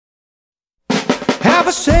Half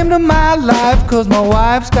ashamed of my life, 'cause my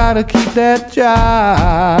wife's gotta keep that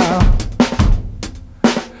job.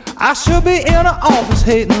 I should be in an office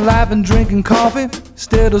hating life and drinking coffee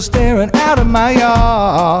instead of staring out of my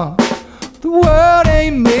yard. The world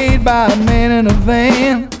ain't made by a man in a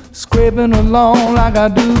van scraping along like I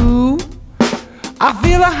do. I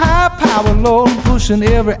feel a high power, Lord, pushing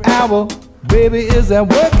every hour. Baby, is that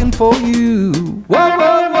working for you? Whoa,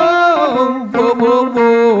 whoa, whoa, whoa, whoa,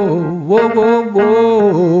 whoa, whoa, whoa,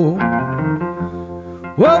 whoa.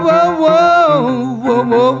 Whoa, whoa, whoa, whoa,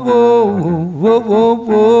 whoa, whoa, whoa,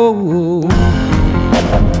 whoa, whoa.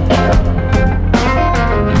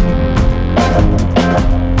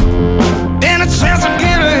 Then a chance to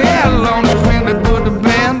get ahead along the queen that put the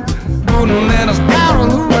band, wouldn't let us out of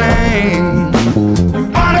the rain.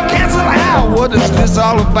 Wanna cancel out, what is this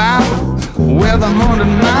all about? We're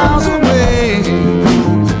 100 miles away.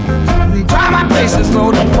 Try my paces,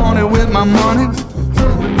 load up on it with my money.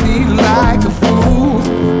 Be like a fool.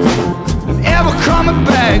 Ever coming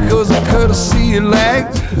back, 'cause I could've seen you lag.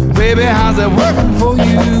 Baby, how's that working for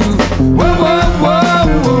you? Whoa, whoa, whoa,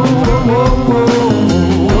 whoa, whoa, whoa,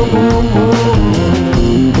 whoa, whoa, whoa.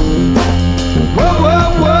 Whoa, whoa,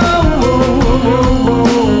 whoa, whoa, whoa, whoa,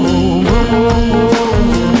 whoa, whoa.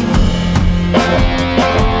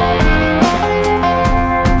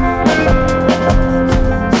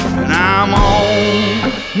 And I'm on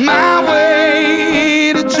my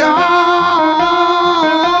way to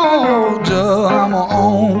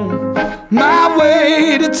my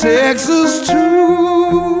way to Texas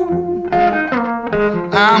too.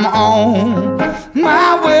 I'm on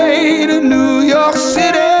my way to New York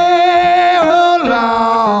City. Oh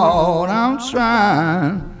Lord, I'm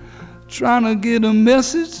trying to get a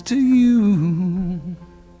message to you.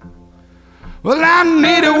 Well, I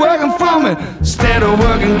need it working for me instead of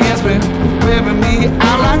working against me, whipping me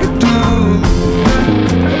out like a dude.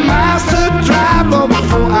 Master drive low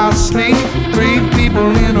before I sleep. 3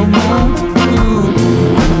 people in a room.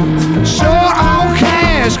 Short on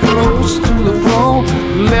cash, close to the floor,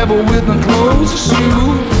 level with my clothes and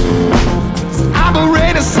shoes.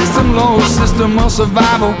 Operator system, low system of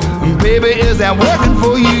survival. And baby, is that working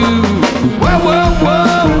for you? Whoa, whoa,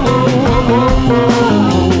 whoa, whoa, whoa, whoa.